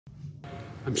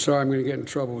I'm sorry I'm going to get in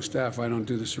trouble with staff if I don't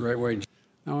do this the right way.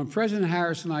 Now, when President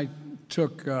Harris and I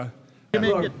took,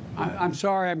 look, I'm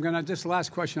sorry, this is the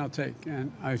last question I'll take,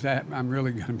 and I'm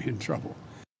really going to be in trouble.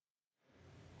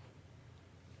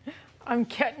 I'm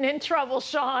getting in trouble,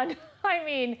 Sean. I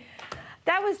mean,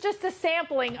 that was just a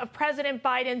sampling of President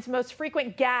Biden's most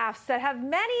frequent gaffes that have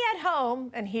many at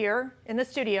home and here in the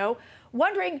studio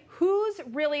wondering who's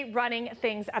really running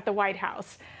things at the White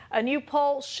House. A new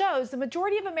poll shows the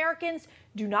majority of Americans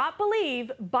do not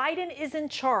believe Biden is in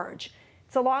charge.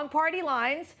 It's along party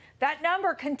lines. That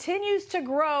number continues to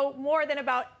grow. More than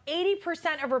about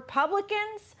 80% of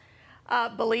Republicans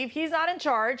believe he's not in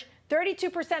charge,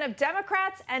 32% of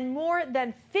Democrats, and more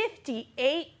than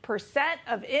 58%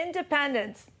 of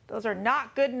independents. Those are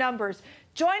not good numbers.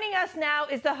 Joining us now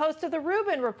is the host of the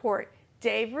Rubin Report,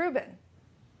 Dave Rubin.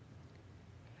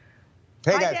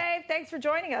 Hey, Hi, guys. Dave. Thanks for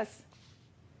joining us.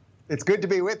 It's good to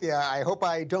be with you. I hope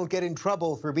I don't get in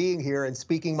trouble for being here and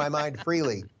speaking my mind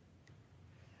freely.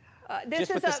 This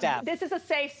is a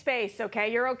safe space,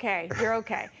 okay? You're okay. You're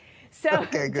okay. So,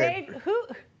 okay, good. Dave,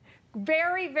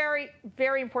 very, very,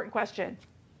 very important question.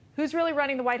 Who's really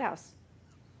running the White House?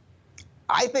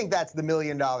 I think that's the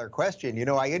million-dollar question. You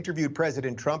know, I interviewed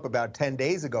President Trump about 10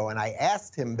 days ago, and I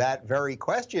asked him that very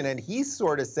question, and he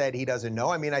sort of said he doesn't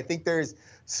know. I mean, I think there's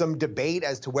some debate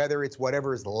as to whether it's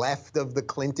whatever's left of the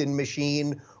Clinton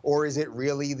machine, or is it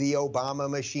really the Obama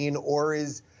machine, or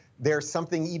is there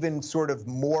something even sort of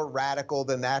more radical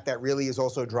than that that really is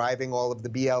also driving all of the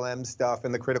BLM stuff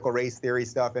and the critical race theory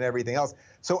stuff and everything else.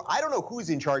 So I don't know who's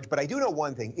in charge, but I do know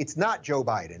one thing. It's not Joe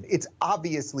Biden. It's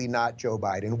obviously not Joe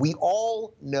Biden. We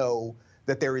all know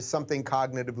that there is something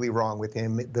cognitively wrong with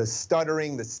him. The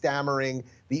stuttering, the stammering,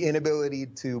 the inability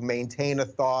to maintain a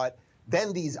thought,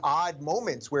 then these odd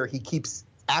moments where he keeps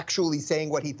actually saying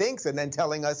what he thinks and then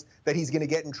telling us that he's going to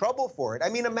get in trouble for it. I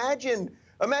mean, imagine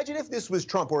if this was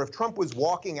Trump, or if Trump was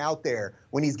walking out there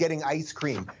when he's getting ice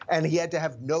cream and he had to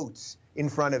have notes in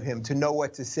front of him to know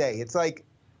what to say. It's like,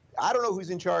 I don't know who's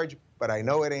in charge, but I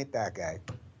know it ain't that guy.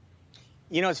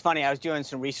 You know, it's funny. I was doing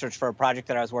some research for a project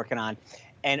that I was working on,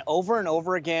 and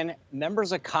over again,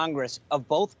 members of Congress of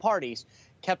both parties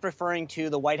kept referring to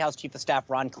the White House Chief of Staff,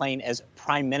 Ron Klain, as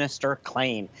Prime Minister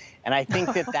Klain. And I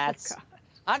think that that's...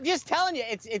 I'm just telling you,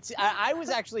 I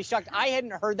was actually shocked. I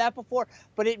hadn't heard that before,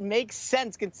 but it makes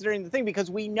sense considering the thing,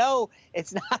 because we know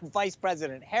it's not Vice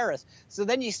President Harris. So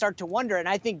then you start to wonder, and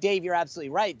I think, Dave, you're absolutely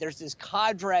right. There's this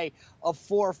cadre of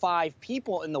 4 or 5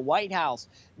 people in the White House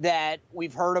that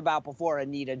we've heard about before.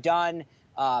 Anita Dunn,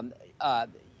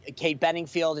 Kate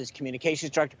Benningfield, his communications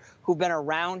director, who've been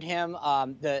around him,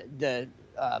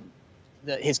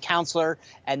 his counselor,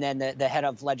 and then the head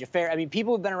of Leg Affairs. I mean,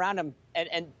 people who've been around him,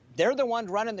 and they're the ones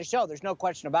running the show. There's no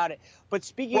question about it. But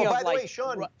speaking of, by the way,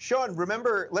 Sean,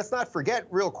 remember, let's not forget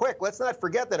real quick, let's not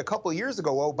forget that a couple of years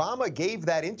ago, Obama gave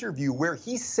that interview where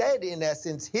he said, in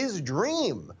essence, his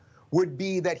dream would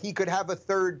be that he could have a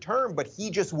 3rd term, but he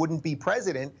just wouldn't be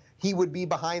president. He would be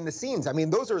behind the scenes. I mean,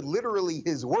 those are literally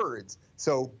his words.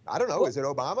 So I don't know. Is it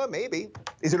Obama? Maybe.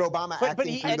 Is it Obama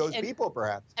acting through those people,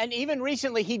 perhaps? And even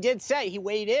recently, he did say, he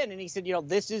weighed in and he said, you know,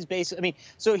 this is basically, I mean,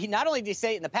 so he not only did he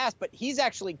say it in the past, but he's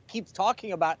actually keeps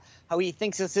talking about how he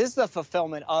thinks this is the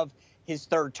fulfillment of his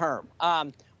 3rd term.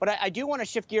 But I do want to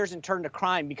shift gears and turn to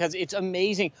crime, because it's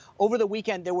amazing. Over the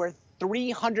weekend, there were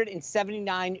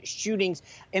 379 shootings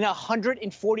and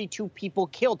 142 people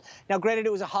killed. Now, granted,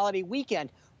 it was a holiday weekend,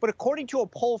 but according to a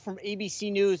poll from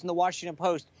ABC News and the Washington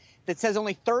Post that says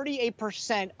only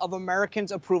 38% of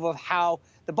Americans approve of how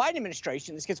the Biden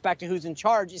administration, this gets back to who's in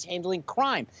charge, is handling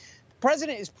crime. The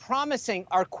president is promising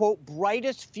our, quote,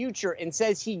 brightest future, and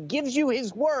says he gives you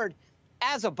his word,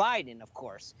 as a Biden, of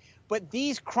course. But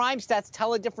these crime stats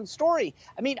tell a different story.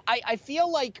 I mean, I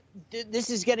feel like this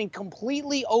is getting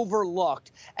completely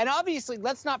overlooked. And obviously,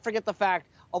 let's not forget the fact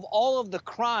of all of the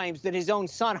crimes that his own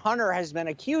son, Hunter, has been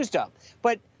accused of.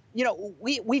 But you know,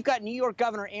 we've got New York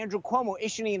Governor Andrew Cuomo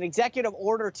issuing an executive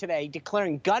order today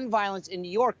declaring gun violence in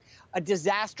New York a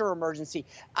disaster emergency.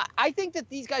 I think that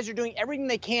these guys are doing everything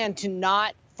they can to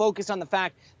not focus on the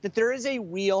fact that there is a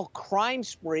real crime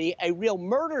spree, a real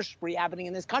murder spree happening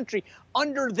in this country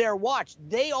under their watch.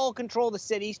 They all control the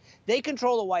cities. They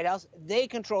control the White House. They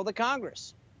control the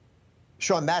Congress.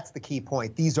 Sean, that's the key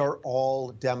point. These are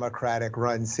all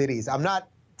Democratic-run cities. I'm not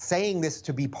saying this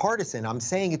to be partisan. I'm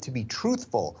saying it to be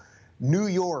truthful. New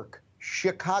York,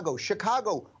 Chicago,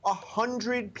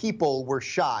 100 people were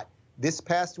shot this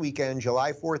past weekend,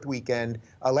 July 4th weekend.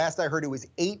 Last I heard, it was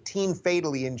 18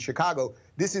 fatally in Chicago.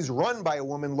 This is run by a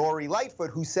woman, Lori Lightfoot,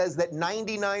 who says that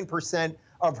 99%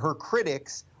 of her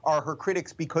critics are her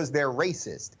critics because they're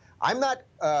racist. I'm not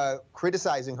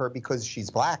criticizing her because she's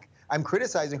black. I'm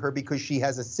criticizing her because she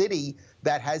has a city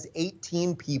that has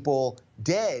 18 people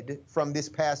dead from this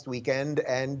past weekend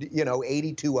and,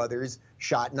 82 others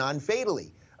shot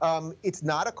non-fatally. It's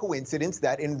not a coincidence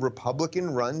that in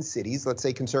Republican-run cities, let's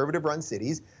say conservative-run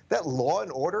cities, that law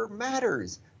and order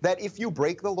matters. That if you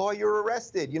break the law, you're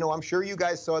arrested. I'm sure you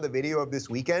guys saw the video of this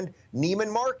weekend.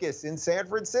 Neiman Marcus in San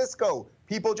Francisco.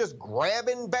 People just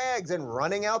grabbing bags and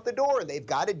running out the door. They've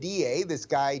got a DA, this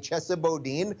guy, Chesa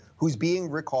Boudin, who's being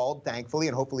recalled, thankfully,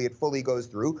 and hopefully it fully goes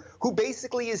through, who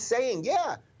basically is saying,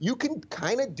 yeah, you can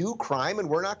kind of do crime and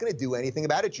we're not going to do anything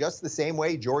about it, just the same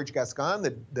way George Gascon,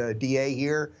 the DA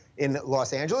here in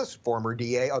Los Angeles, former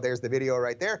DA, oh, there's the video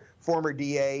right there, former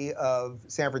DA of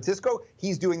San Francisco,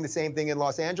 he's doing the same thing in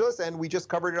Los Angeles, and we just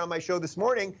covered it on my show this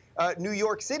morning. New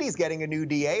York City's getting a new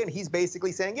DA, and he's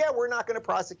basically saying, yeah, we're not going to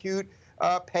prosecute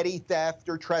petty theft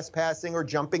or trespassing or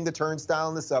jumping the turnstile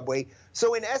in the subway.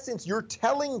 So in essence, you're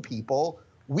telling people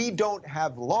we don't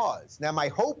have laws. Now, my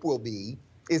hope will be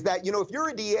is that, if you're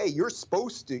a DA, you're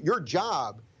supposed to, your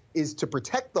job is to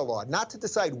protect the law, not to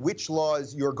decide which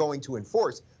laws you're going to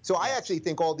enforce. So I actually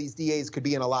think all these DAs could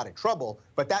be in a lot of trouble,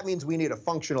 but that means we need a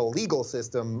functional legal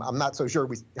system. I'm not so sure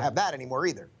we have that anymore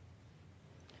either.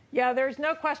 Yeah, there's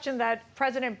no question that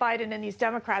President Biden and these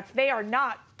Democrats, they are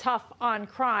not tough on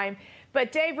crime.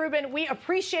 But Dave Rubin, we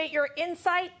appreciate your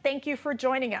insight. Thank you for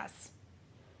joining us.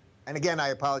 And again, I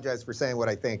apologize for saying what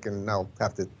I think, and I'll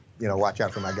have to, watch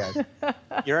out for my guys.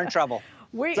 You're in trouble.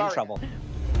 You're in trouble.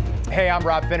 Hey, I'm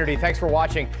Rob Finnerty. Thanks for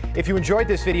watching. If you enjoyed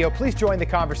this video, please join the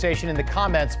conversation in the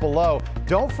comments below.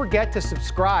 Don't forget to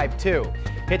subscribe, too.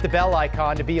 Hit the bell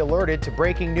icon to be alerted to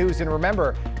breaking news. And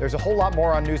remember, there's a whole lot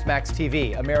more on Newsmax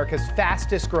TV, America's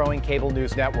fastest growing cable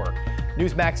news network.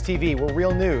 Newsmax TV, we're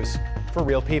real news for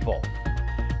real people.